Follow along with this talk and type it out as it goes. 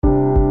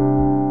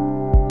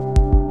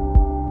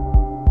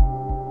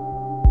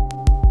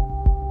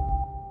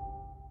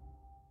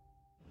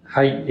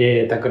は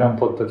い、タクラム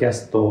ポッドキャ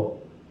スト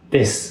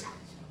です。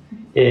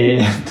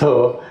です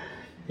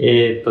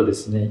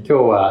ね、今日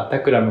は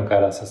タクラムか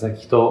ら佐々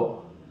木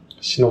と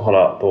篠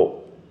原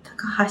と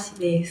高橋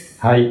で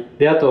す。はい。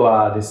で、あと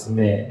はです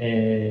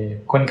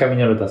ね、コニカミ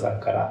ノルタさ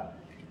んから、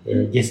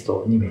ゲスト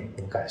を2名お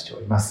迎えしてお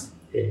ります。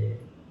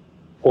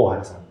大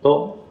原さん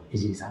と井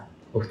尻さん、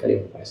お二人をお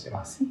迎えしてい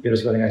ます。よろ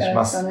しくお願いし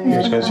ます。よ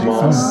ろしくお願いし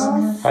ます。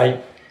は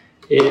い。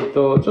ち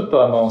ょっ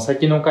と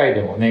先の回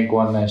でもね、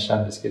ご案内した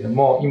んですけど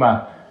も、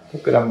今、タ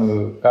クラ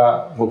ム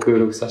がご協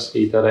力させて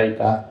いただい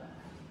た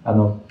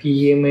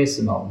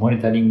PMS のモ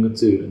ニタリング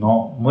ツール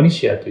のモニ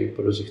シアという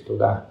プロジェクト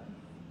が、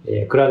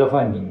クラウドフ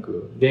ァンディン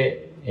グ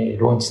で、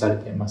ローンチされ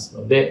ています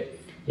ので、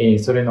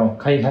それの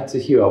開発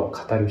秘話を語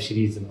るシ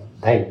リーズの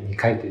第2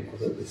回というこ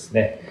とでです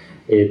ね、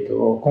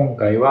今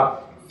回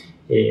は、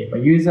ユ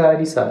ーザー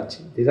リサー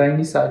チ、デザイン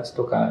リサーチ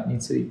とかに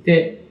つい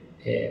て、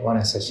お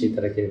話しさせていた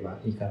だければ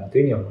いいかなと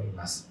いうふうに思い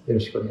ます。よろ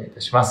しくお願いいた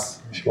しま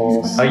す。お願い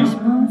します。はい。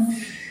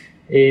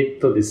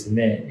です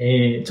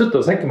ね、ちょっ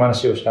とさっきも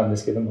話をしたんで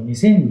すけども、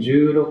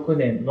2016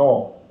年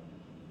の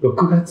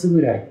6月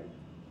ぐらい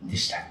で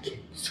したっけ？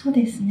そう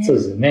ですね。そう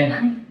ですよね。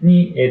はい、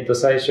に、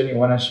最初にお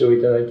話をい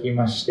ただき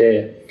まし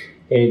て、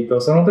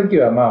その時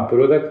はプ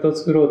ロダクトを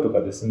作ろうと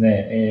かです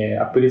ね、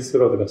アプリ作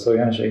ろうとかそうい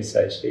う話は一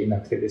切していな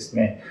くてです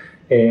ね、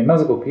ま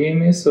ず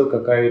PMS を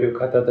抱える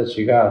方た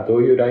ちがど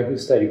ういうライフ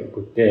スタイルを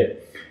送っ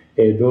て、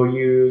どう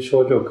いう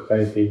症状を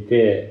抱えてい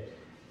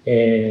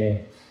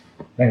て、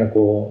何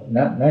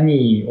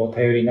を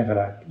頼りなが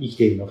ら生き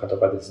ているのかと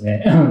かです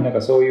ね、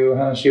そういう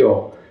話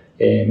を、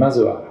ま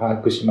ずは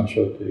把握しまし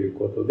ょうという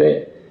こと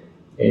で、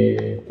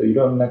い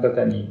ろんな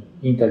方に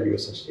インタビューを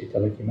させていた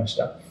だきまし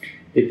た。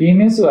で、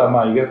PMS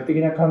は医学的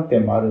な観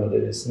点もあるので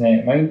です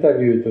ね、インタ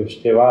ビューと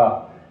して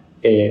は、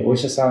お医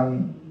者さ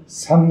ん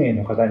3名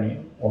の方に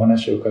お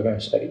話を伺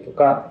いしたりと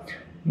か、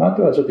あ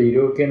とはちょっと医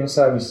療系の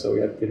サービスを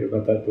やっている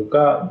方と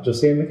か、女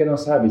性向けの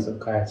サービスを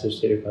開発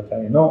している方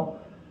への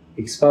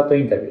エキスパート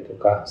インタビューと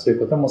か、そういう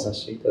こともさ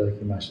せていただ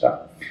きまし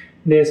た。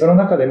で、その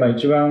中で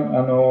一番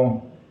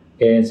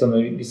その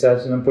リサ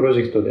ーチのプロジ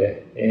ェクト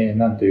で、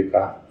なんという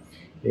か、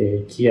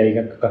気合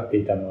がかかって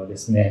いたのはで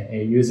す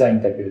ね、ユーザーイ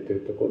ンタビューとい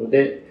うところ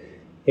で、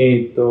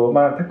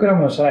タクラ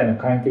ムの社内の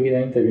簡易的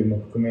なインタビューも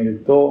含め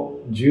ると、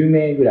10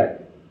名ぐらい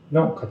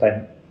の方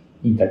に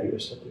インタビューを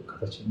したという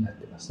形になっ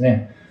てます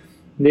ね。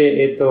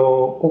で、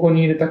ここ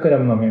にいるタクラ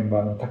ムのメン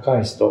バーの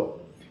高橋と、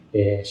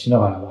篠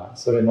原は、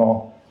それ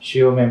の主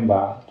要メン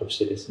バーとし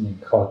てですね、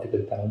関わってく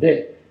れたの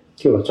で、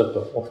今日はちょっ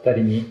とお二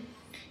人に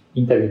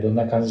インタビューどん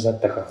な感じだっ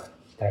たか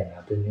聞きたい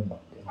なというふうに思っ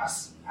ていま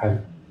す。はい。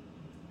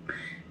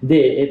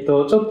で、ち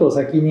ょっと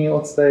先に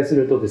お伝えす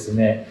るとです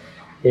ね、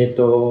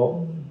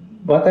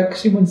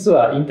私も実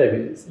はインタビ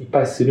ューいっ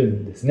ぱいする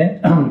んです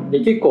ね。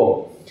で、結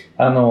構、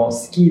好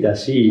きだ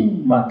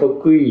し、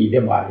得意で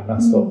もありま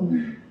すと。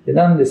で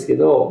なんですけ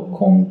ど、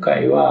今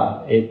回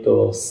は、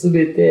す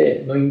べ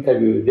てのインタ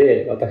ビュー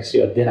で私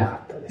は出な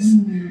かったです。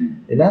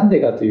でなん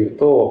でかという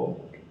と、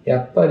や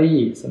っぱ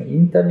りそのイ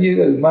ンタビュ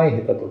ーが上手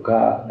い下手と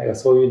か、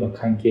そういうの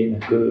関係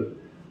なく、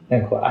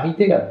相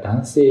手が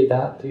男性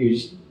だという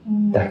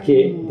だ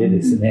けで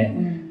です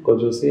ね、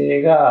女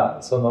性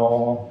が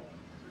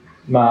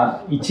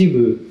一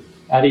部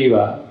あるい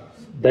は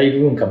大部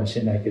分かもし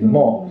れないけど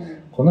も、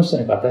この人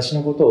に私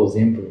のことを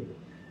全部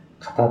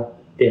語っ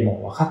て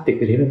も分かって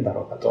くれるんだ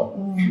ろうかと、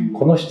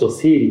この人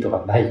生理と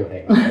かないよ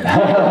ねみた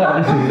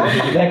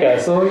いな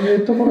そうい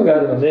うところがあ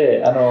るの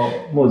で、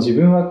もう自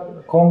分は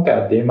今回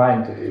は出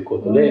前というこ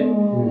とで、基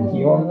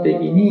本的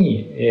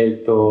に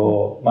き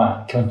ょ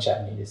んち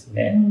ゃんにです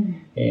ね、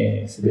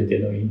全て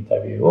のインタ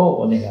ビュー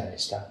をお願い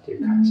したとい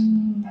う感じ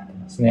になって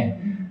ます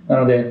ね。な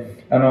の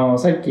で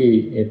さっ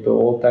き、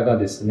太田が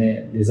です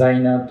ね、デザ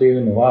イナーとい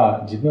うの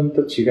は自分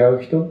と違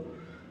う人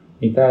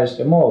に対し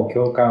ても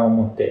共感を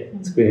持って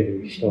作れ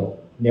る人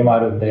でもあ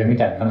るんだよみ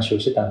たいな話を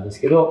してたんです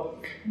けど、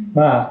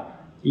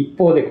一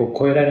方で越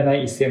えられな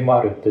い一線も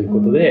あるというこ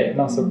とで、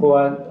そこ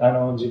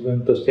は自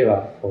分として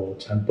は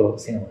ちゃんと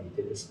線を引い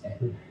てですね、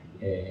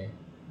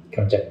き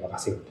ょんちゃんに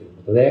任せようという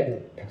こと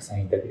で、たくさ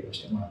んインタビューを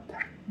してもらった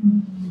と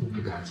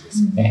いう感じで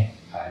すよね。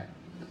はい。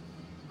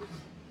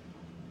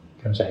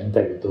きょんちゃんイン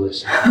タビューどうで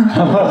したか？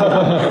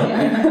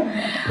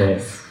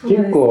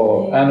結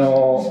構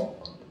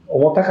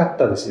重たかっ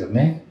たですよ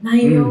ね。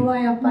内容は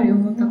やっぱり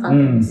重たかった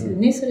ですよ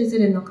ね。それぞ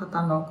れの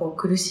方の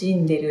苦し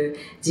んでる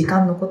時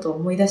間のことを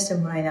思い出して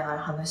もらいながら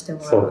話して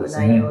もらう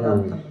内容だ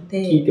ったの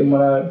で、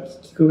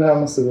聞く側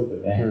もすごく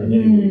ね、エネ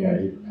ルギーが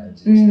いい感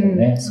じでしたよ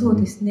ね。そう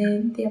ですね。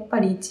で、やっぱ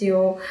り一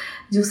応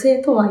女性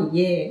とは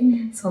いえ、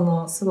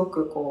すご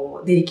く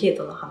デリケー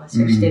トな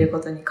話をしている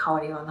ことに変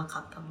わりはな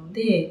かったの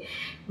で、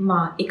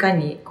いか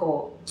に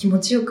気持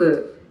ちよ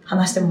く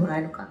話してもら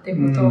えるかってい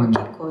うことは結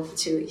構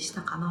注意し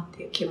たかなっ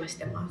ていう気はし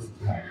てます。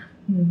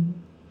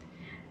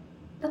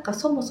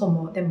そもそ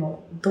もで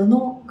もど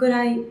のぐ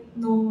らい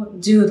の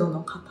重度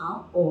の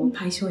方を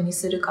対象に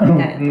するかみ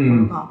たいなとこ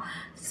ろが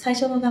最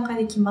初の段階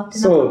で決まって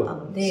なかった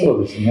ので、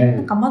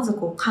まず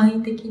簡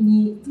易的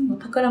に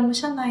タクラム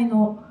社内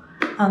の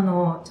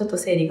ちょっと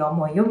生理が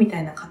重いよみた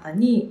いな方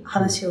に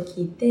話を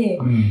聞いて、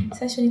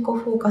最初にこう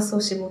フォーカスを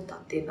絞ったっ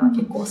ていうのは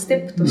結構ス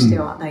テップとして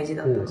は大事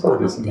だったのかなっ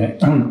ていう気が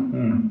し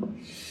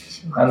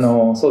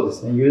ます。そうで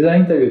すね。ユーザー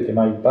インタビューって一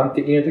般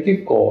的に言うと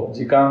結構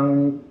時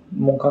間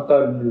もかか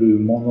る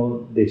も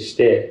のでし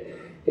て、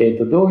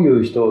どうい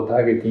う人をタ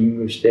ーゲティン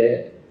グし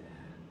て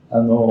イン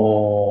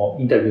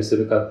タビューす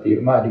るかってい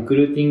う、リク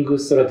ルーティング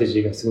ストラテジ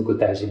ーがすごく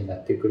大事にな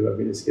ってくるわ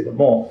けですけど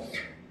も、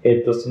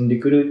その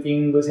リクルーテ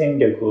ィング戦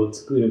略を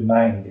作る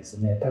前にです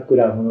ね、タク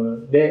ラ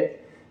ム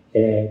で、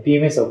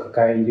PMS を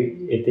抱え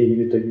てい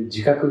るという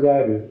自覚があ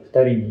る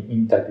2人にイ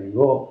ンタビュー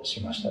を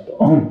しましたと。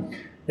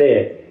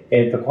で、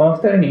この2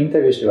人にインタ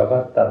ビューして分か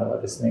ったのは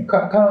ですね、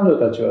彼女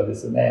たちはで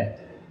すね、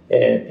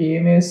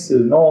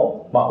PMS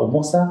の、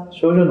重さ、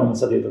症状の重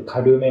さでいうと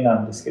軽めな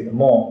んですけど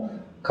も、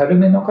軽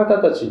めの方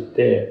たちっ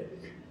て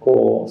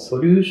こう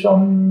ソリューショ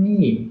ン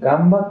に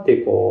頑張って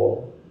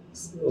こ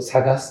う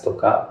探すと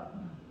か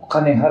お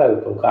金払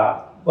うと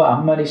かは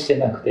あんまりして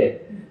なく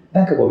て、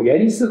なんかこうや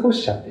り過ご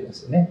しちゃってるんで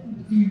すよね。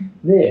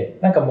で、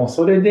なんかもう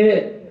それ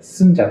で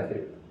済んじゃって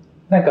る。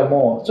なんか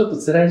もうちょっと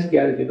辛い時期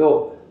あるけ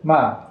ど、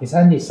2、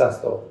3日経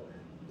つと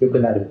良く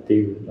なるって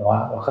いうの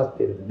は分かっ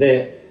ているの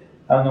で、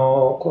こ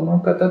の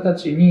方た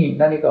ちに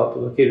何かを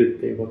届ける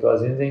っていうことは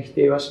全然否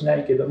定はしな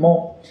いけど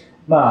も、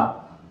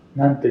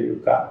なんという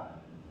か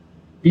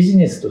ビジ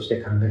ネスとして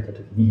考えた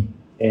ときに、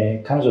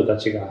彼女た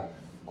ちが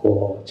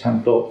こうちゃ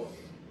んと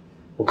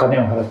お金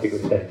を払ってく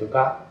れたりと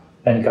か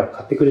何かを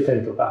買ってくれた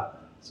りとか、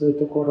そういう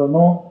ところ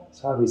の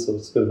サービスを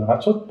作るのが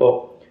ちょっ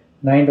と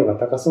難易度が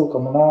高そうか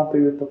もなと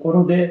いうとこ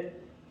ろで、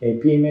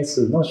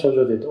PMS の症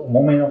状でいうと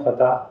重めの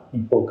方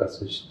にフォーカ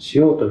スし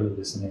ようという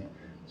ですね、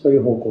そうい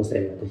う方向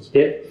性ができ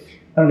て、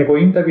なのでこう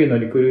インタビューの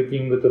リクルーテ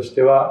ィングとし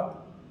ては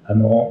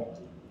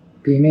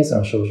PMS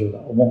の症状が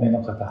重め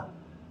の方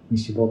に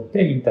絞っ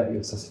てインタビュ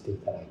ーをさせてい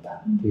ただいた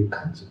っていう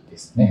感じで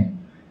すね。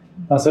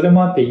それ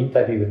もあってイン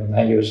タビューの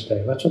内容自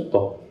体はちょっ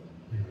と、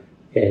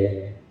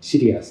シ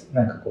リアス、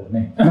なんかこう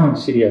ね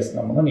シリアス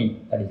なもの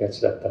になりが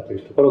ちだったとい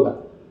うところがあ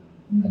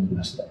り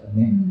ましたよ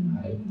ね。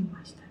はい。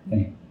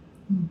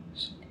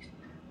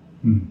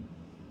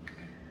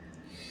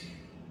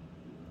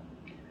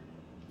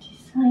実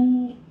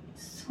際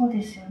そう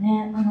ですよ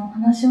ね。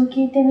話を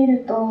聞いてみ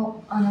る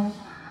とやっ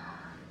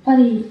ぱ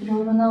りい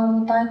ろいろな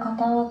重たい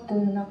方とい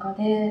う中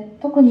で、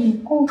特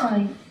に今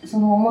回そ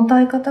の重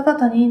たい方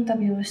々にインタ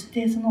ビューをし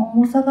て、その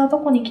重さがど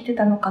こに来て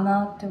たのか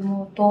なって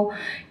思うと、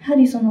やは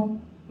りその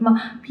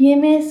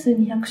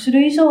PMS200 種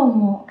類以上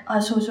も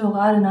症状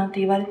があるなんて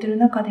言われている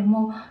中で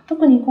も、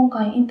特に今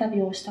回インタビ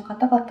ューをした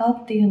方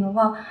々っていうの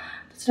は、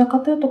どちらか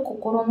というと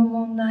心の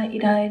問題、イ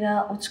ライ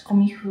ラ、落ち込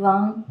み、不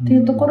安ってい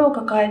うところを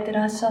抱えて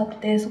らっしゃっ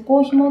て、そこ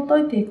を紐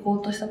解いていこ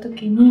うとした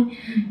時に、やっ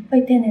ぱ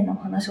り丁寧なお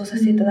話をさ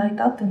せていただい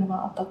たっていうの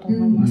があったと思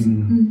います。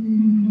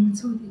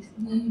そうです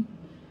ね。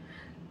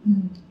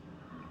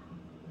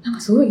なんか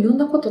すごいいろん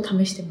なこと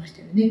試してました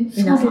よね。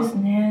皆さん。そうです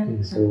ね。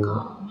なん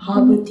か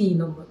ハーブティー飲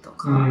むと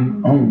か、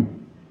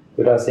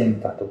プラセン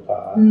タと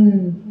か、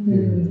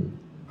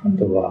あ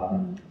とは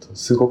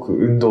すごく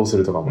運動す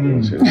るとかもあり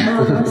ましたよね。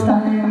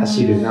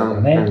走ると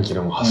かね。何キ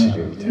ロも走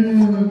るみたい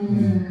な。あ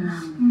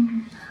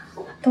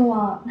と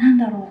はなん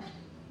だろう、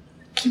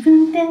気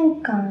分転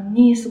換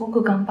にすご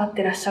く頑張っ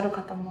てらっしゃる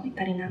方もい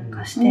たりなん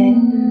かして、あ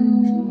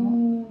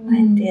え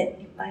て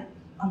いっぱい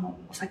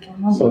お酒を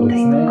飲んでみた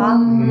りとか、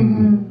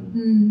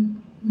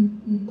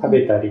食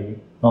べたり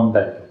飲ん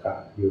だりと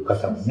かいう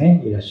方も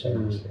ねいらっしゃい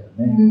ましたよ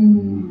ね。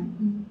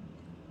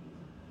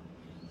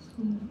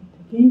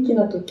元気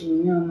な時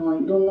にいろ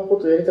んなこ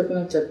とやりたく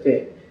なっちゃっ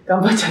て頑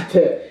張っちゃっ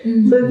て、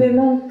それで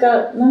何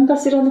か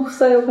しらの負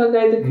債を抱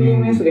えて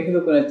PMS がひ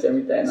どくなっちゃう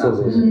みたいなサイ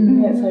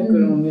ク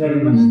ルも見られ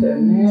ましたよ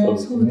ね。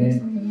そうで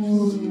すね。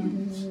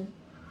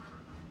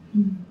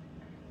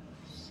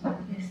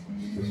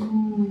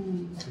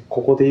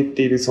ここで言っ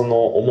ているそ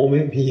の重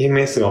め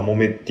PMS が重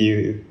めって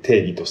いう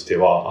定義として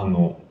は、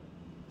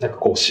なんか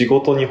こう仕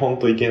事に本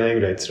当行けないぐ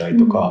らい辛い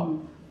とか、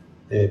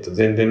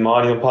全然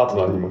周りのパート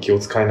ナーにも気を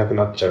使えなく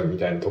なっちゃうみ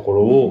たいなとこ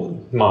ろを、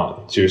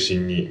中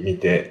心に見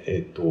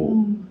て、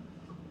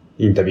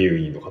インタビュ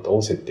ー員の方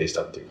を設定し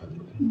たっていう感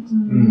じ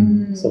にな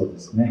ります。そうで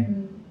すね。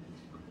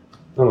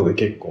なので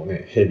結構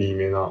ね、ヘビー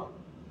めな、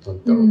な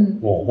んだろう、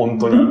もう本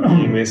当に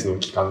PMS の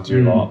期間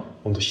中は、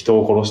本当人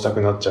を殺したく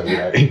なっちゃうぐ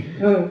らい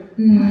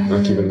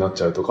な気分になっ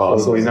ちゃうとか、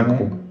そういうなんか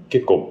こう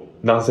結構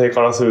男性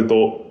からする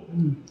と、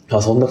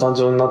そんな感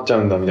情になっちゃ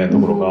うんだみたいなと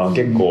ころが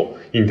結構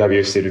インタビュ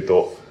ーしてる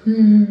と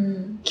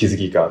気づ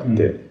きがあって、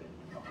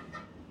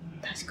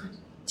確かに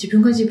自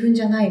分が自分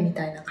じゃないみ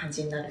たいな感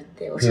じになるっ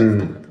ておっしゃって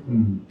た方も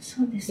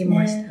そうですね。い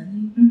ましたね。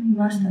い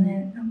ました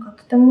ね。なんか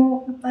とて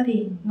もやっぱ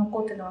り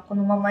残ってるのはこ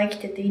のまま生き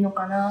てていいの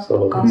かな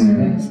とか、ま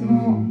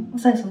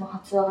さにその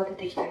発話が出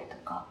てきたりと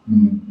か、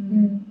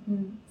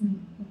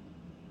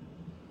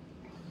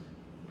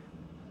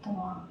あと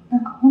はな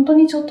んか本当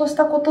にちょっとし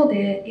たこと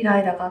でイラ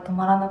イラが止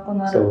まらなく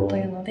なると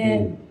いうの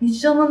で、日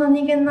常の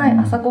何気ない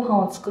朝ごは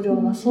んを作るよ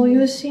うなそうい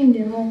うシーン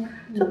でも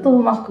ちょっと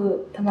うま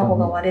く卵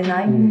が割れ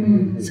ない、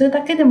それ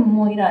だけでも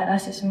もうイライラ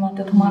してしまっ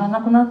て止まら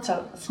なくなっちゃ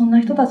う、そん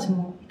な人たち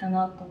もいた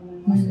なと思い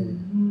ます。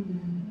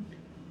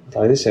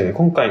あれでしたよね、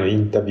今回のイ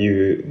ンタビ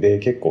ューで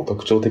結構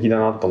特徴的だ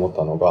なと思っ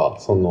たのが、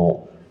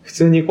普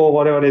通にこう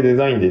我々デ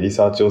ザインでリ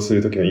サーチをす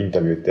る時のイン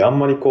タビューってあん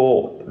まり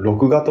こう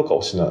録画とか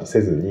をせ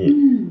ずに、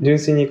純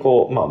粋に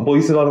こう、ボ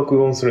イスは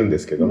録音するんで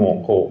すけど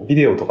も、こうビ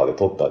デオとかで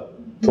撮っ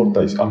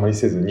たりあんまり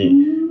せずに、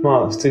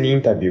普通にイ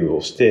ンタビュー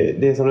をして、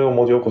で、それを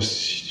文字起こし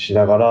し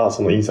ながら、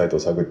そのインサイトを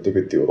探っていく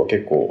っていうことを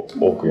結構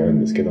多くやる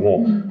んですけど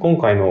も、今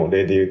回の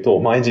例で言うと、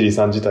江尻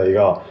さん自体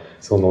が、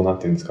なん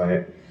ていうんですか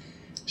ね、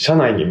社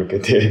内に向け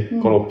て、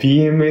この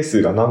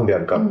PMS が何であ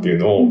るかっていう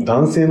のを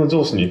男性の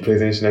上司にプレ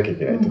ゼンしなきゃい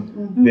けないと。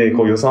で、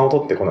こう予算を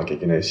取ってこなきゃい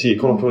けないし、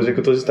このプロジェ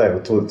クト自体を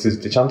通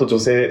じてちゃんと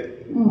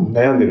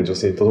悩んでる女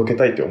性に届け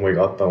たいという思い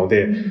があったの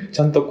で、ち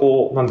ゃんと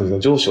こう、なんていうの、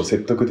上司を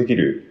説得でき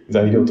る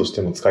材料とし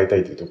ても使いた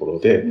いというところ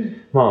で、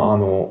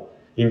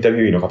インタビ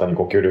ュー員の方に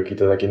ご協力い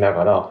ただきな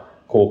がら、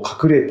こ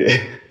う隠れて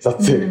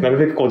撮影、なる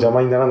べくこう邪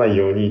魔にならない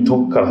ように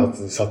遠くから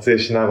撮影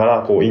しなが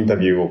ら、こうインタ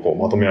ビューをこう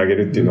まとめ上げ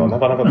るっていうのはな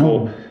かなか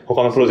こう、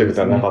他のプロジェク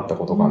トではなかった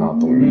ことかな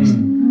と思いました。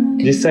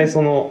実際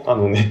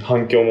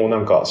反響もな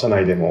んか社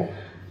内でも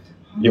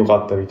良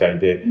かったみたい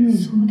で。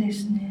そうで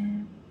す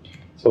ね。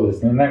そうで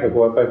すね。なんか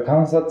こうやっぱり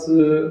観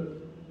察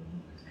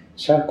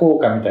者効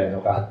果みたいな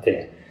のがあっ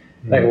て、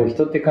なんかこう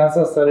人って観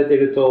察されて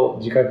ると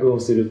自覚を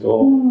する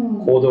と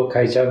行動を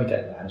変えちゃうみた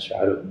いな話が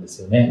あるんで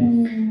すよ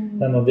ね。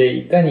なので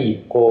いか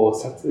にこう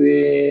撮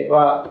影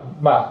は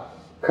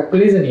隠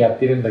れずにやっ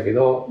てるんだけ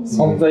ど、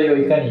存在を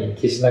いかに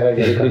消しながら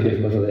やるかとい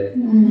うこと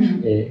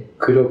で、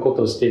黒子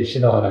として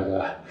篠原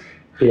が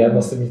部屋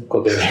の隅っ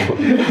こで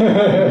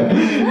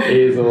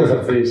映像を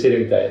撮影して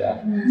るみたい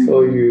な、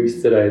そういうし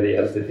つらいで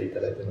やらせていた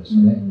だいてまし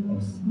たね。そう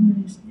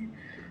ですね。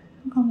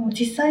なんかもう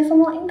実際そ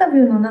のインタ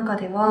ビューの中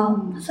では、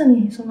まさ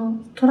にその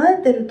捉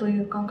えてるとい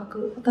う感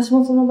覚、私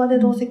もその場で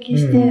同席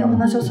してお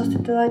話をさせてい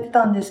ただいて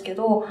たんですけ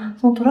ど、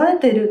その捉え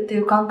てるってい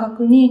う感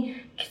覚に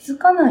気づ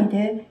かない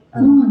で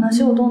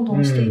話をどんど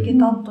んしていけ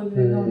たと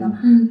いうような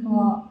の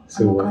は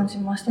感じ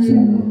ました。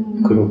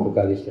黒子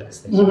ができてま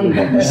すね。そうで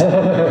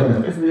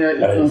すね。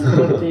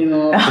黒 T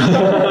の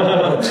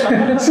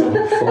そ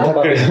の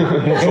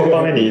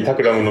ためにタ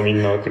クラムのみ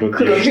んな黒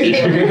T を着ている。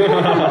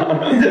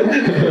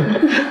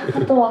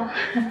あとはや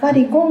っぱ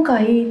り今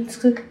回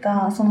作っ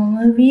たその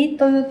ムービー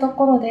というと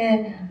ころ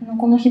で、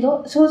この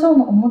症状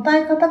の重た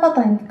い方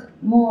々に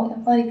もや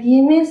っぱり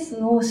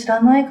PMS を知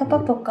らない方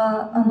と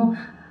か、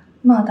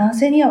男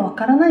性には分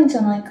からないんじ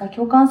ゃないか、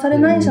共感され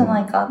ないんじゃな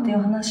いかっていう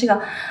話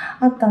が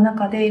あった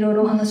中でいろい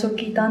ろお話を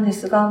聞いたんで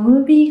すが、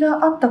ムービー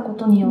があったこ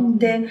とによっ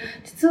て、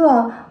実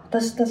は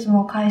私たち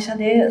も会社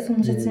でそ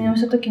の説明を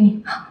したとき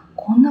に、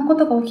こんなこ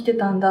とが起きて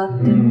たんだっ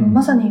ていうのを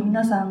まさに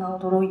皆さんが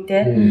驚い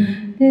て、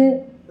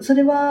で、そ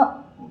れ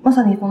はま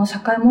さにこの社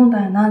会問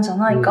題なんじゃ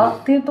ないか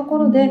っていうとこ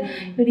ろで、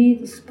よ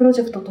りプロ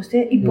ジェクトとし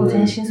て一歩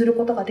前進する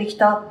ことができ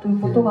たという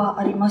ことが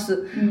ありま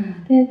す。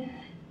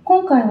で、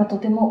今回はと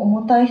ても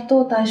重たい人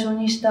を対象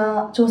にし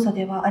た調査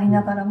ではあり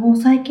ながらも、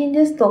最近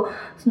ですと、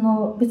そ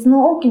の別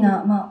の大き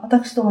な、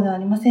私どもではあ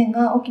りません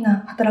が、大き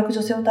な働く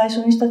女性を対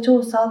象にした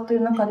調査とい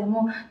う中で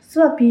も、実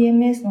は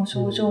PMS の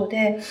症状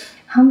で、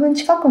半分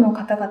近くの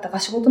方々が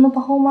仕事の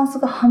パフォーマンス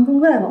が半分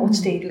ぐらいは落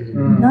ちている、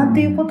なん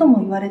ていうことも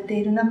言われて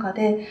いる中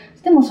で、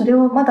でもそれ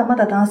をまだま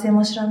だ男性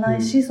も知らな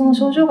いし、その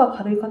症状が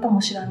軽い方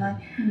も知らない。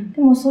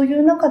でもそうい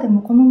う中で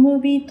もこのムー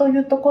ビーとい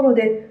うところ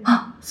で、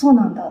そう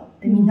なんだっ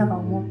てみんなが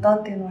思った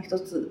っていうのは一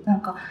つ、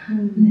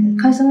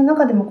会社の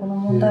中でもこの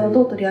問題を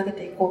どう取り上げ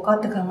ていこうか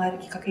って考える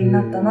きっかけに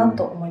なったな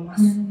と思いま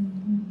す。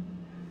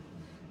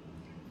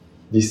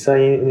実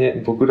際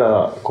ね、僕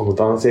らこの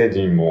男性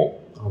陣も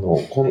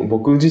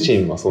僕自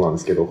身はそうなんで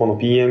すけど、この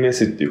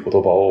PMS っていう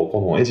言葉を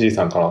この江尻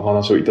さんからお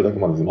話をいただく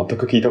まで全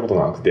く聞いたこと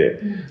がなくて、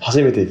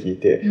初めて聞い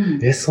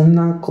て、そん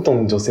なこと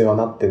に女性は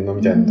なってんの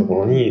みたいなとこ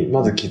ろに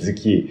まず気づ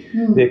き、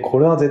でこ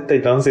れは絶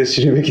対男性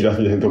知るべきだ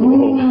みたいなとこ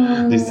ろを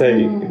実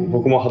際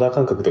僕も肌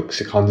感覚とし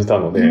て感じた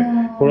ので、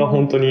これは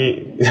本当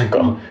に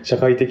社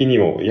会的に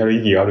もやる意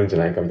義があるんじゃ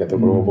ないかみたいなと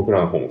ころを僕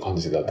らの方も感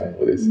じてたと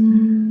ころです。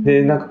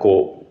で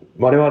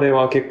我々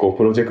は結構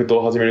プロジェクト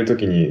を始めると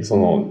きに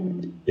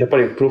やっぱ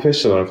りプロフェッ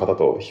ショナルの方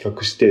と比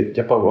較して、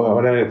やっぱ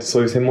我々そ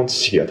ういう専門知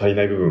識が足り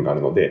ない部分があ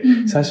るので、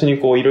最初にい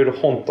ろいろ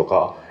本と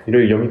かいろ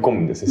いろ読み込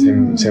むんです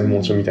ね、専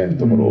門書みたいな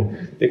ところを。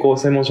で、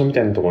専門書み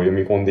たいなところを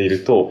読み込んでい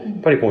ると、やっ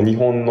ぱり日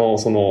本の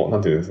な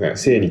んていうんですかね、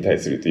性に対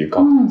するという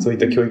か、そういっ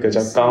た教育が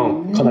若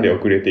干かなり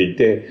遅れてい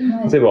て、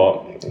例え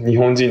ば日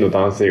本人の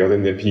男性が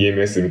全然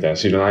PMS みたいな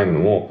知らないの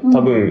も、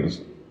多分、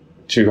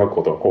中学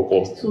校とか高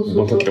校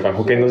の時とか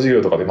保健の授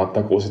業とかで全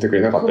く教えてく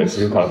れなかったり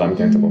するからだみ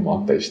たいなところも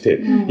あったりして、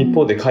一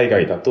方で海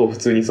外だと普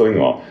通にそういう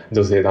のは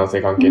女性男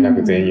性関係な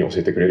く全員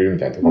教えてくれるみ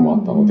たいなところもあ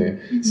ったので、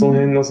その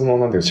辺の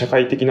なんていう社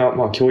会的な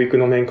教育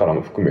の面から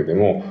も含めて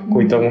も、こ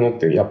ういったものっ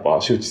てやっ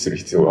ぱ周知する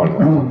必要があるの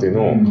かなっていう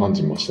のを感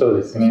じました。そう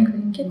ですね。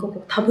結構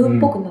タブー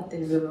っぽくなって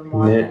る部分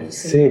もあったり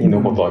する。生理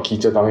のことは聞い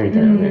ちゃダメみた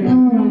いなね。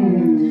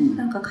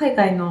か海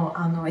外の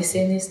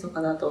SNS と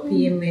かだと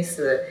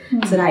PMS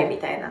辛いみ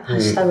たいなハッ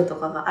シュタグと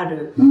かがあ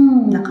る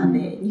中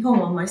で、日本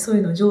はあんまりそうい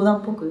うの冗談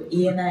っぽく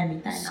言えないみ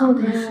たいなそ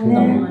うですのも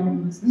あね。り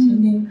ますし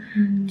ね。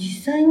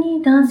実際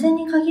に男性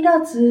に限ら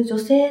ず女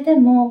性で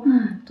も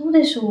どう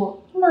でしょ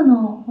う、今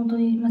の本当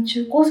に、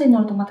中高生に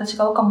なるとまた違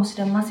うかもし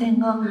れません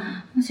が、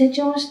成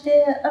長し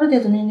てある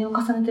程度年齢を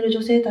重ねている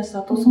女性たち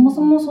だと、そもそ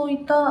もそう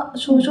いった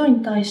症状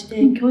に対し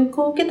て教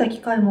育を受けた機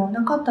会も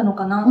なかったの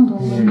かなと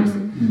思います。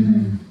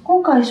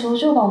今回症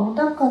状が重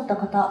たかった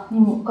方に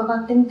も伺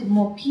ってみて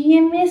も、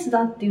 PMS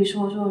だっていう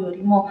症状よ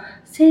りも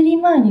生理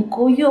前に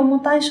こういう重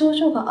たい症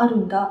状がある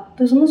んだ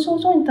という、その症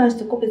状に対し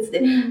て個別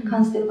で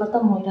感じている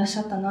方もいらっし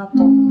ゃったなと。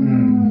確か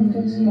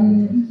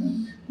に。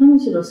何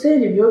しろ生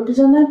理病気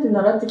じゃないって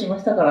習ってきま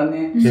したから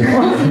ね。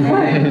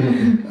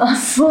あ、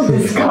そうで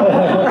すか。も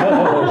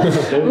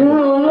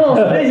う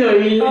それ以上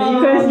言い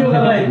返しよう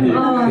がないっていう。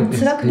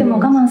辛くても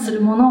我慢す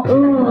るもの。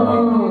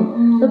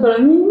だから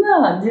みん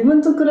な自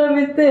分と比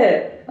べ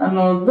て、誰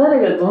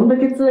がどんだ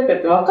け辛いかっ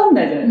て分かん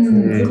ないじゃないですか。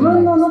自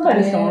分の中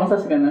にしか物差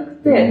しがなく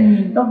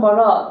て、だか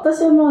ら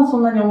私はまあそ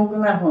んなに重く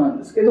ない方なん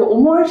ですけど、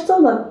重い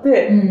人だっ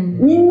て、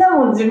みんな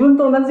も自分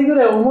と同じぐ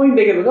らい重いん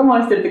だけど我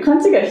慢してるって勘違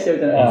いしちゃう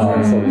じゃない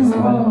ですか。そうですね。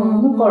だ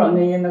から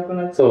ね、言えなく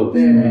なっちゃって。そうで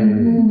す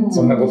ね。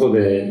そんなこと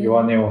で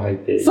弱音を吐い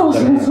て、そう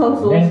そうそう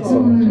そう。そ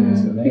うなっちゃいま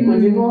すよね。結構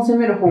自分を責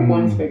める方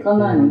向にしかいか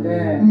ないの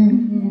で、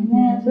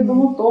それが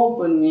もっとオ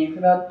ープンにフ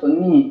ラット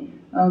に、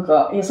なん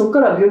か、いや、そっか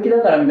ら病気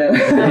だからみたいな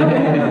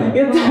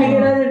言ってあげ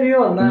られる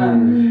ような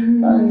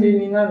感じ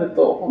になる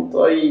と本当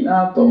はいい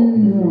なと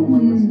思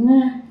います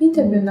ね。イン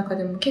タビューの中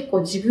でも結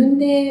構自分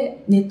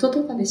でネット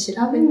とかで調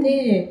べ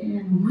て、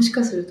もし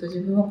かすると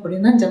自分はこれ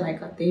なんじゃない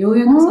かって、よう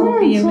やくその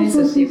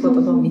PMS っていう言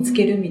葉を見つ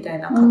けるみたい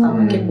な方が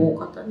結構多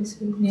かったで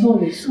すよね。そう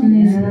です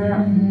ね。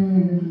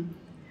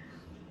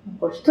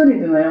一人で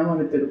悩ま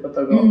れてる方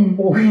が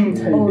多いみ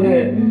たい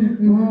で、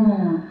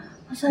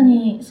まさ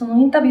にその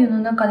インタビューの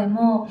中で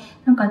も、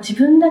なんか自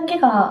分だけ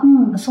が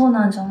そう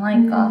なんじゃな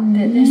いかっ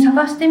て、で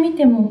探してみ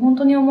ても本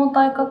当に重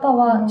たい方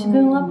は自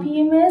分は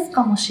PMS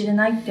かもしれ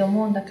ないって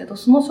思うんだけど、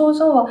その症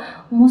状は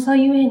重さ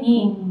ゆえ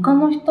に他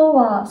の人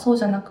はそう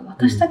じゃなく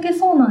私だけ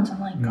そうなんじゃ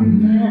ないか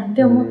っ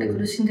て思って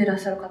苦しんでいらっ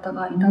しゃる方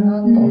がいた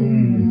なと。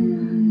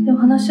でお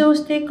話を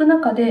していく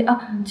中で、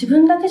自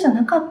分だけじゃ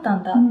なかった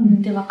んだ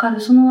って分かる、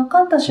その分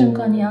かった瞬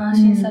間に安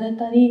心され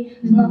たり、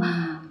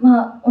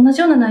同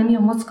じような悩み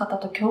を持つ方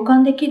と共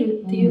感でき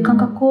るっていう感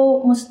覚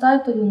を持ちた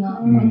いというような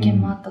ご意見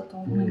もあったと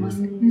思いま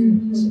す。イン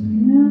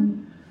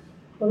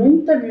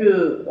タビ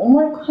ュー、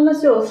重い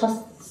話をさ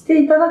せ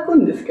ていただく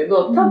んですけ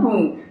ど、多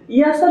分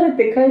癒され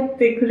て帰っ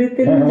てくれ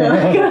てるんじゃ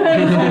ないかな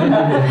みた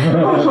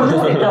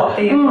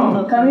い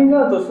な。カミング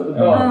アウトすると、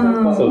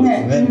そうで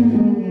すね。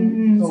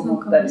そう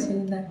かもしれ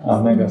ない。な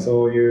んか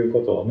そういう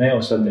ことをね、お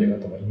っしゃってる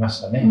方もいま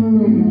したね。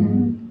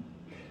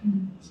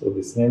そう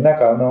ですね。なん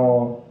か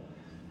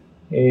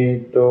ユ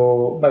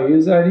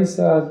ーザーリ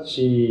サー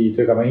チ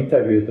というか、イン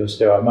タビューとし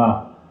ては、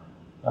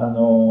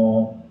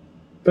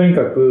とに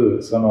か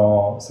くそ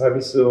のサー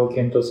ビスを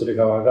検討する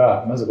側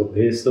がまず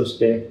ベースとし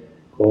て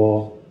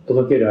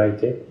届ける相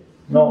手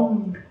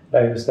の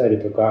ライフスタイル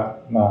とか、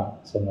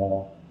そ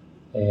の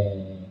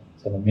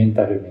メン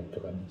タル面と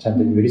かにちゃん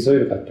と寄り添え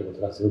るかというこ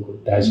とがすごく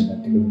大事にな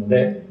ってくるの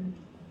で、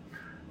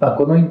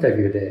このインタ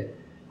ビューで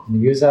この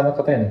ユーザーの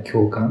方への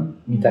共感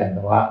みたい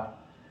のは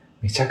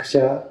めちゃくち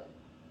ゃ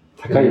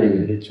高いレベ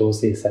ルで調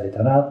整され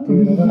たなって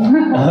いうのが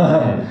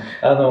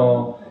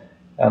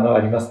あ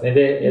りますね。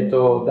で、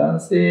男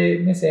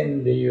性目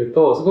線で言う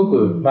とすご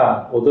く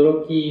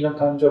驚きの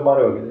感情もあ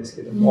るわけです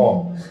けど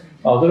も、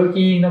驚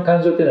きの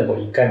感情っていうのは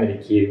1回目で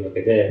消えるわ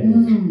けで、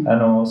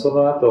そ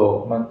の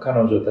後、彼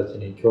女たち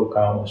に共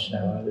感をし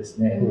ながらです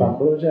ね、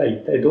これをじゃあ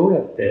一体どうや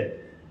って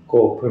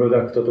プロ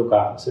ダクトと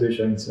かソリュー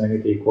ションにつなげ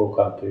ていこう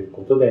かという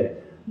こと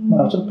で、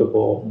ちょっ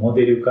とモ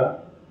デル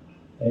化、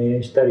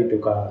したりと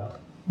か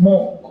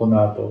もこ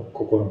の後試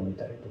み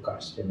たりとか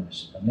してま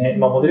したね。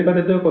モデル化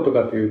でどういうこと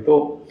かという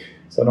と、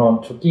そ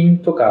の貯金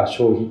とか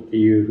消費って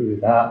いう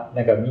風な、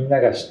なんかみん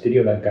なが知ってる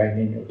ような概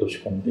念に落と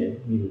し込んで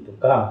みると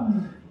か、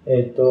あ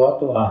と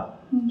は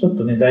ちょっ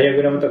とね、ダイア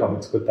グラムとか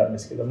も作ったんで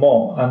すけど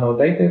も、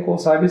大体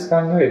サービス考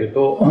える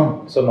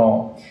と、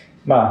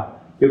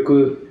よ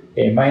く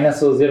マイナ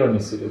スをゼロに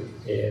する、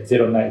ゼ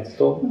ロナイズ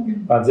と、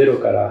ゼロ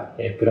から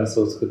プラス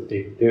を作って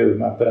いくという、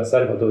プラス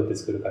アルファどうやって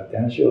作るかって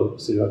話を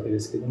するわけで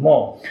すけど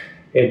も、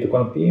こ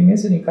の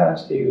PMS に関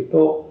して言う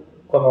と、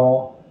こ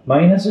の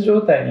マイナス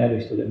状態にある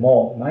人で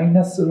もマイ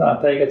ナスの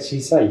値が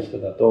小さい人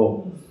だ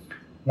と、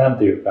なん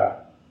という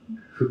か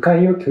不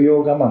快を許容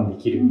我慢で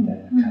きるみた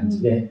いな感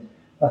じで、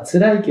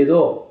辛いけ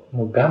ど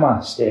もう我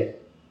慢して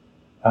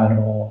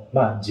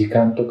時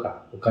間と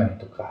かお金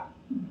とか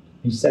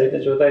満ち足りた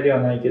状態で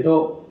はないけ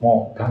ど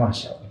もう我慢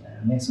しちゃうみたい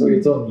なね、そうい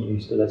うゾーンにいる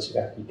人たち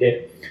がい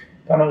て、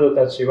彼女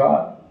たち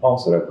は、お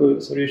そら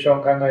くソリューション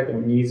を考えて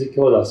もニーズ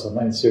強度はそん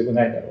なに強く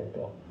ないだろう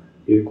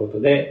ということ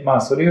で、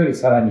それより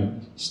さらに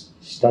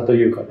下と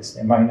いうかです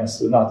ね、マイナ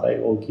スの値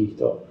が大きい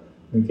人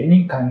向け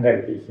に考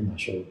えていきま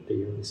しょうって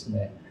いうです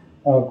ね、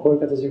こういう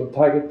形で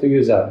ターゲット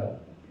ユーザ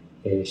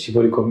ーの、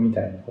絞り込みみ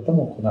たいなこと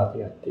もこの後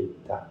やっていっ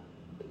た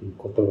という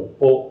こと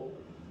を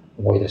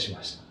思い出し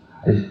まし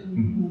た。はい。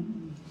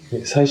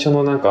最初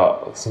のなん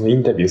かそのイ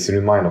ンタビューす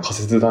る前の仮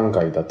説段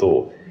階だ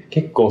と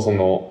結構そ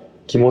の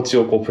気持ち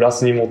をこうプラ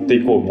スに持って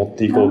いこう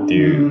って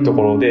いうと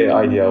ころで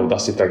アイディアを出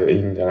していったらい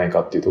いんじゃない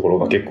かっていうところ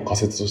が結構仮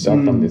説としてあっ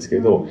たんですけ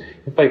ど、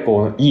やっぱり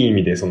こういい意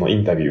味でそのイ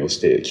ンタビューをし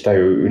て期待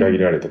を裏切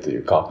られたとい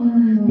うか、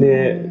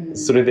で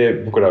それで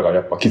僕らが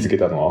やっぱ気づけ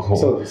たのは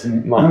そうです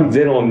ね、まあ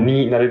ゼロ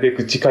になるべ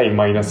く近い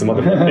マイナスま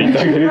で持っていって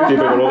あげるっていう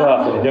ところ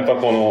がやっぱ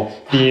この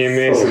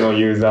PMS の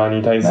ユーザー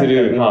に対す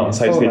るまあ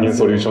最適な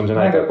ソリューションじゃ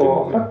ないかっていう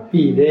のハッピ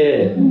ー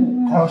で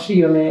楽しい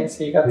よね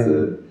生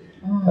活、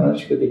楽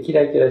しくてキ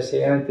ラキラして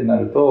るよねってな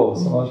ると、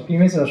その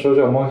PMS の症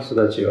状を思う人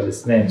たちはで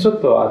すね、ちょっ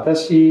と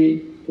私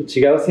と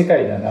違う世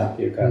界だなっ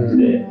ていう感じ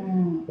で、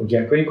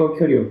逆にこう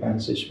距離を感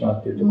じてしまう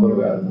っていうところ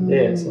があるの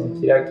で、そ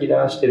のキラキ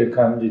ラしてる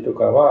感じと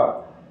か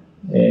は、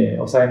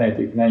抑えない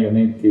といけないよ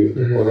ねってい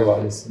うところ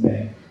はです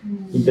ね、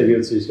インタビュー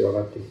を通じて分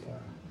かってきたと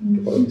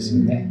ころです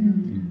よね。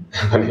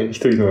なんかね、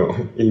一人の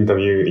インタ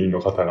ビュー員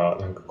の方が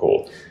なんか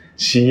こう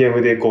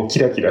CM でこうキ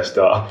ラキラし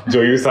た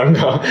女優さん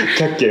が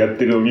キャッキャやっ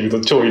てるのを見る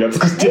と超イラつ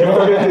くっていうの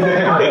を言ってて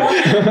あ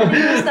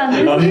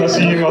んな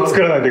CM は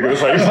作らないでくだ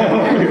さいみたい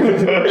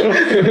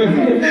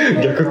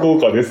な逆効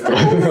果ですとか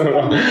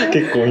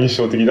結構印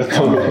象的だっ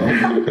たので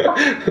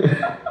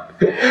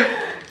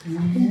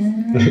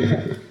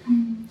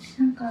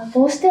なんか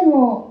どうして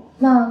も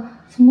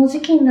その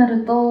時期にな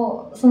る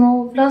とそ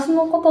のプラス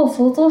のことを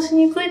想像し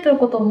にくいという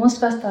ことももし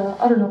かしたら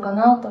あるのか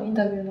なとイン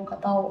タビューの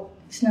方を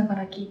しなが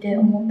ら聞いて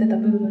思ってた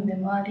部分で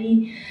もあ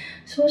り、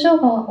症状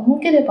が重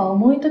ければ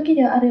重い時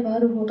であればあ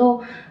るほ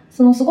ど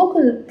そのすご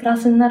くプラ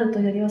スになると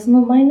いうよりはそ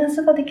のマイナ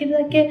スができる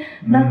だけ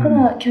楽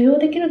な許容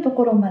できると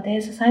ころま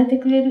で支えて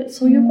くれる、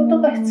そういうこと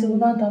が必要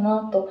なんだ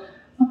なと、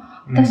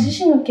私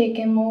自身の経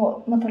験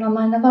もトラウ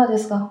マにながらで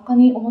すが他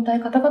に重たい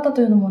方々と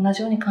いうのも同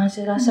じように感じ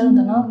ていらっしゃるん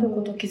だなという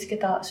ことを気づけ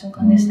た瞬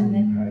間でした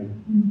ね。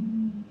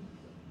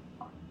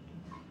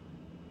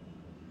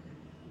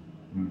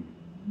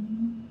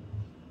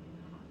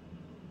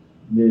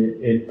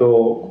で、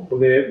ここ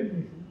で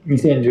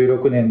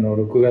2016年の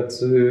6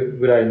月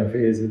ぐらいのフ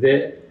ェーズ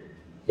で、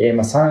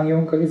3、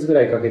4ヶ月ぐ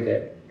らいかけ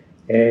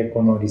て、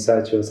このリサ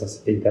ーチをさ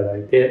せていただ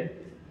いて、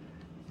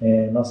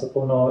そ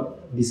この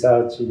リ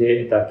サーチ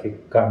で得た結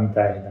果み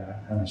たいな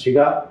話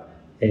が、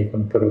こ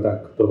のプロダ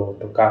クト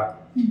とか、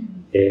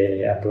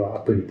あとはア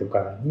プリと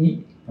か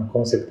に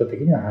コンセプト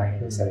的には反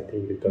映されて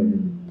いるという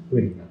ふ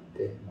うになっ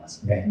ていま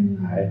すね。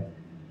はい。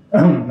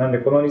なんで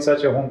このリサー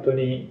チは本当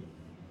に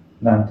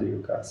なんとい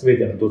うか全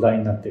ての土台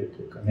になっている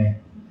というか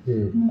ね、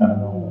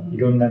い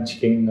ろんな知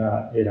見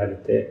が得られ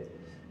て、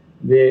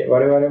で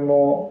我々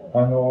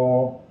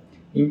も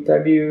インタ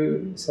ビ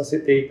ューさせ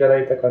ていただ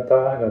いた方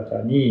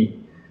々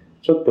に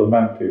ちょっと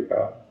なんという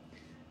か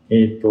ち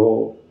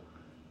ょ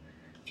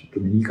っと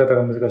ね言い方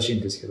が難しい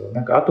んですけど、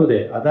なんか後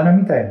であだ名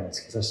みたいのを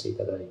つけさせてい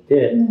ただい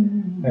て、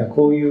なんか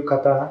こういう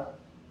方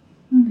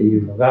ってい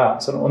うのが、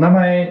そのお名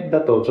前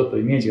だとちょっと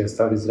イメージが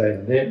伝わりづらい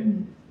ので、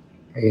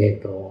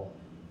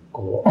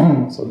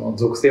その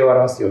属性を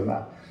表すよう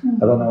な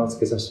あだ名をつ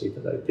けさせてい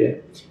ただい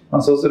て、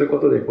そうするこ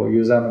とでこう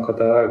ユーザーの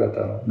方々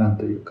のなん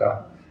という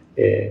か、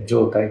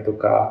状態と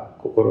か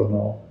心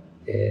の、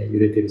揺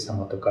れてる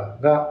様とか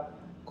が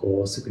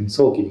こうすぐに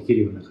想起でき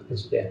るような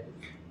形で、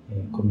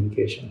コミュニ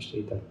ケーションして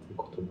いたっていう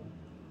ことも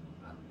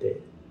あって、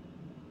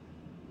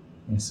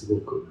すご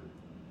く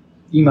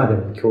今で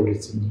も強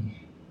烈に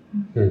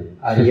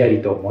ありあ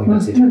りと思い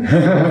出せるイン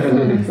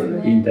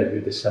タビ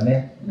ューでした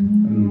ね。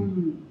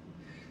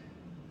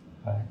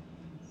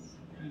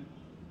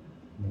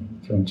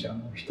きょんちゃん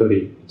も一人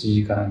1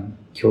時間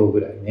今日ぐ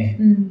らいね、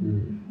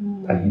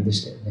大変で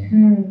したよね。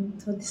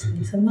そうです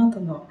ね。その後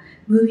の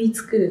ムービー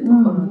作るとこ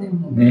ろで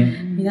も、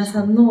皆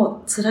さん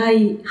の辛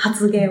い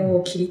発言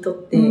を切り取っ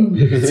て、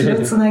それ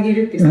をつなげ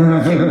るっていうのが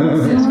結構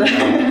辛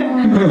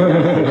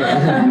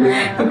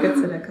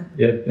かった。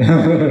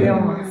で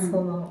も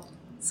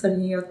それ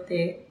によっ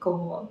て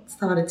こう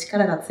伝わる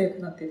力が強く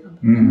なっていたん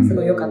だから、す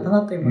ごい良かった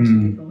なと今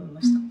聞いて思いま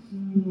した。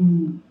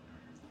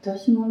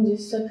私も実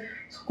際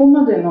そこ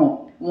まで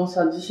の重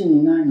さ自身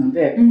にないの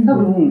で、多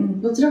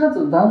分どちらかと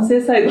いうと男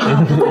性サイド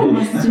が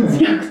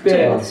近く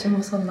て、私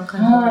もそんな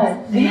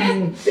感じで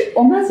す。で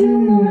同じ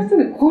女の人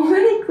でこんな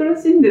に苦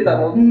しんでた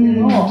のってい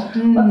うのを、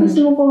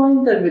私もこのイ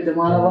ンタビューで学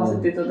ばせ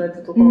ていただいた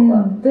ところが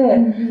あって、だ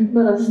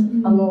から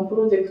プ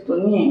ロジェクト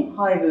に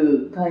入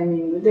るタイミ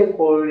ングで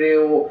これ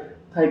を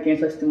体験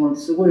させてもらっ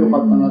てすごい良かっ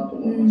たなと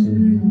思いました。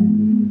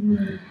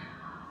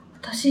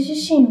私自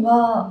身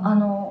は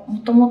も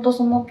ともと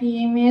その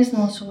PMS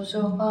の症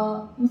状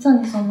がまさ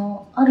に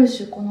ある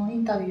種このイ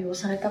ンタビューを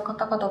された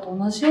方々と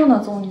同じよう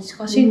なゾーンに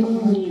近しいとこ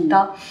ろにい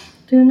た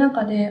という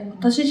中で、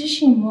私自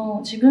身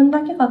も自分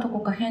だけがど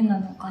こか変な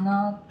のか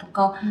なと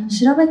か、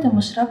調べて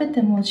も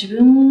自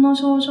分の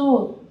症状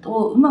を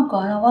うまく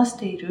表し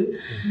ている、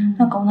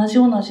なんか同じ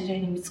ような事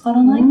例に見つか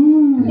らない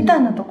みた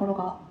いなところ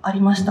があ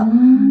りました。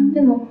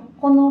でも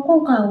この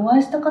今回お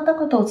会いした方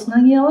々をつ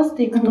なぎ合わせ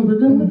ていくと部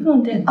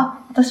分で、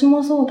あ、私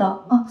もそう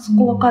だ、あ、そ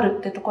こわかる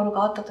ってところ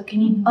があった時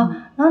に、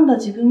あ、なんだ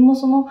自分も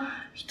その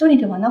一人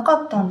ではな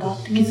かったんだ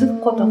って気づく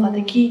ことが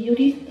でき、よ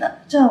り、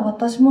じゃあ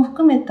私も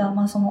含めた、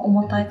その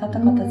重たい方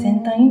々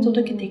全体に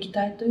届けていき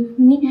たいというふ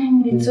うに、よ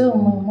り強い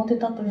思いを持て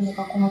たというの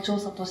がこの調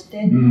査とし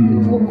て、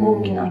すごく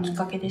大きなきっ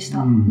かけでし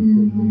た。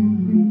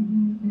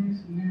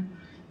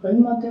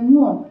今で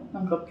も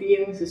なんか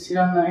PMS 知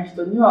らない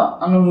人には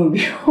ムービ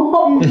ー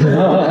をま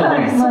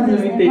ず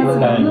見ていた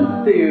だ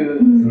くっていう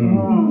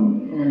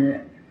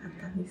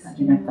あ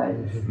りがたい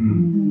です。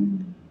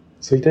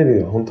そういった意味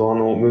では本当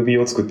ムービ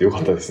ーを作ってよか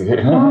ったですね。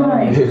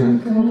はい、と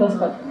ても助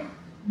かったね。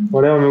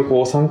我々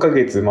も3ヶ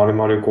月丸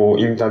々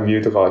インタビュ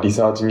ーとかリ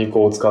サーチに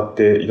使っ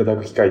ていただ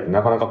く機会って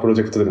なかなかプロ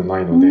ジェクトでも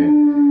ないので、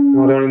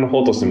我々の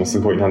方としても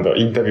すごいイン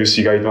タビュー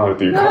しがいとなる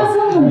というか、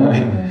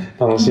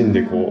楽しん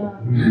で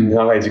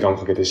長い時間を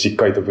かけてしっ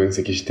かりと分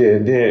析して、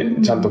で、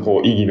ちゃんと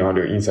意義のあ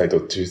るインサイトを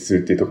抽出す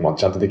るっていうところまで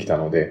ちゃんとできた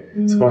ので、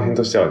そこら辺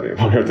としてはね、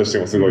我々として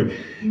もすごい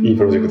いい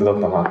プロジェクトだっ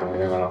たなと思い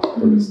ながら、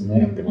そうですね、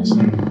やってまし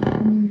た。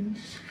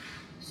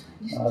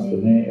あと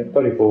ね、やっ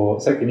ぱり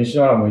さっき西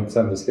村も言って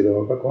たんですけ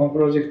ど、このプ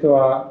ロジェクト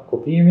は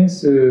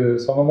PMS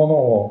そのもの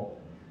を、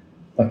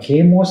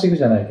啓蒙していく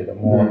じゃないけど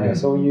も、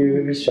そう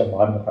いうミッション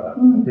もあるのかなと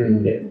思って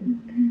いて、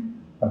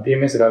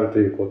PMS があると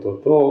いうこと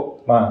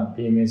と、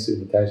PMS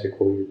に対して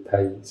こういう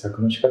対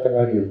策の仕方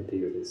があるよって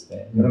いうです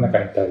ね、世の中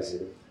に対す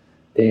る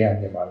提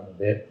案でもあるの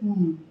で、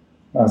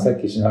さっ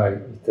き篠原が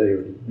言ったよ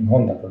うに、日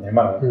本だとね、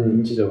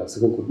認知度がす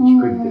ごく低い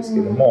んです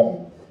けど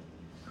も、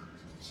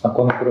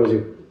このプロジ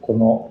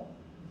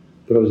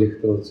ェ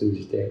クトを通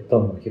じてど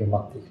んどん広ま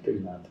っていくとい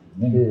いな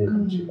というね、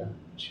感じが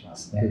しま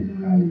すね。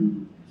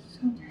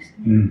そうです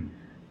ね。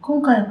今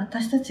回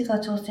私たち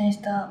が挑戦し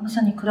たま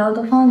さにクラウ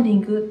ドファンディ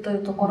ングという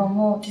ところ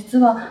も、実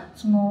は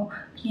その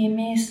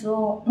PMS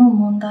の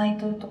問題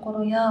というとこ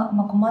ろや、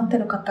困って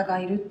る方が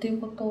いるっていう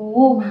こと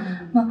を、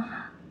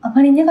あ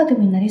まりネガティ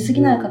ブになりす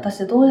ぎない形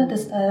でどうやって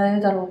伝えられ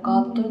るだろう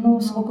かというの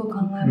をすごく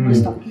考えま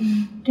した。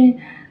で、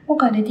今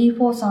回レディー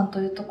4さん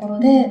というところ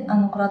で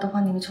クラウドフ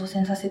ァンディング挑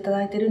戦させていた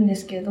だいてるんで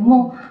すけれど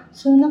も、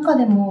そういう中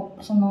でも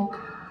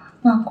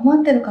困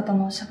ってる方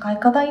の社会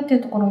課題ってい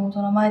うところも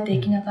捉まえて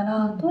いきなが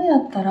ら、どうや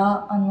った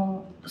ら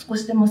少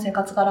しでも生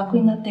活が楽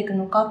になっていく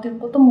のかという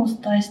こともお伝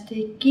えして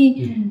い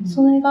き、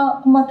それ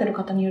が困ってる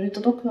方により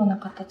届くような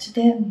形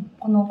で、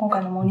今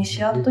回のモニ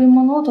シアという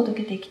ものを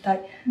届けていきた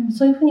い。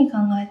そういうふうに考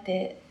え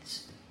て、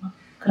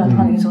クラウド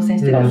ファンディングに挑戦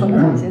しているそん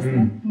な感じです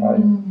ね。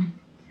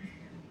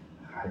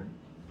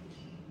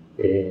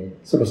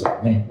そろそ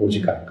ろね、お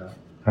時間が。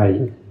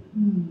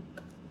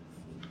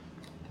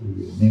と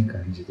いうね、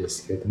感じで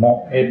すけれど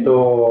も、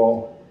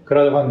ク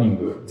ラウドファンディン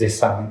グ絶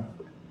賛、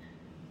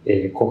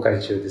公開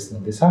中です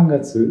ので、3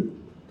月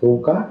10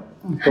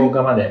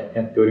日まで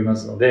やっておりま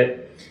すの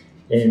で、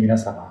皆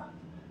様、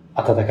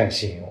温かい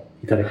支援を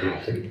いただければ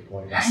というふうに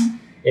思います。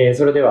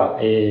それでは、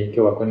今日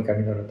はコニカ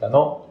ミノルタ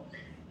の、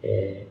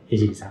ひ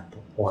じりさんと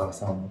大原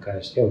さんをお迎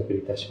えしてお送り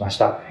いたしまし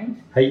た。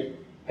はい、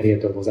あり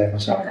がとうございま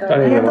した。あり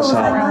がとうご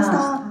ざいまし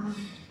た。